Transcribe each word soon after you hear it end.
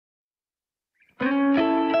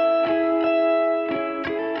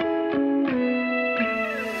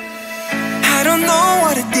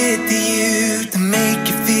did to you to make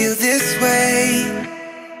you feel this way?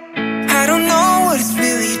 I don't know what is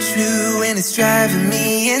really true and it's driving me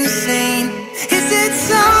insane. Is it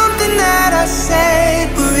something that I say,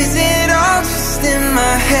 or is it all just in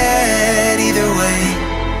my head? Either way,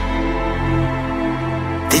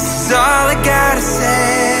 this is all I gotta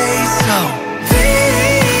say. So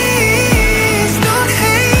please don't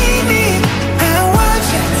hate me. I want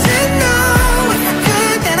you to know if I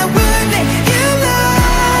could then I would make you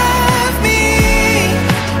love me.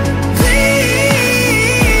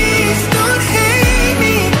 Please don't hate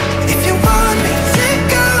me. If you want me to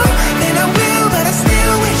go, then I will, but I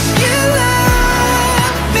still wish you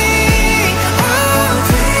love me. Oh,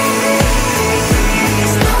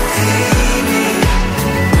 please don't hate me.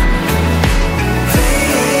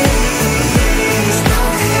 Please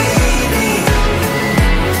don't hate me.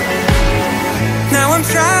 Now I'm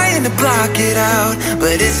trying to block it out,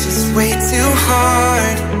 but it's just way too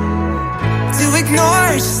hard to ignore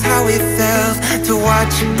just how it felt to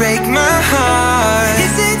watch you break my heart.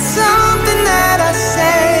 Is it so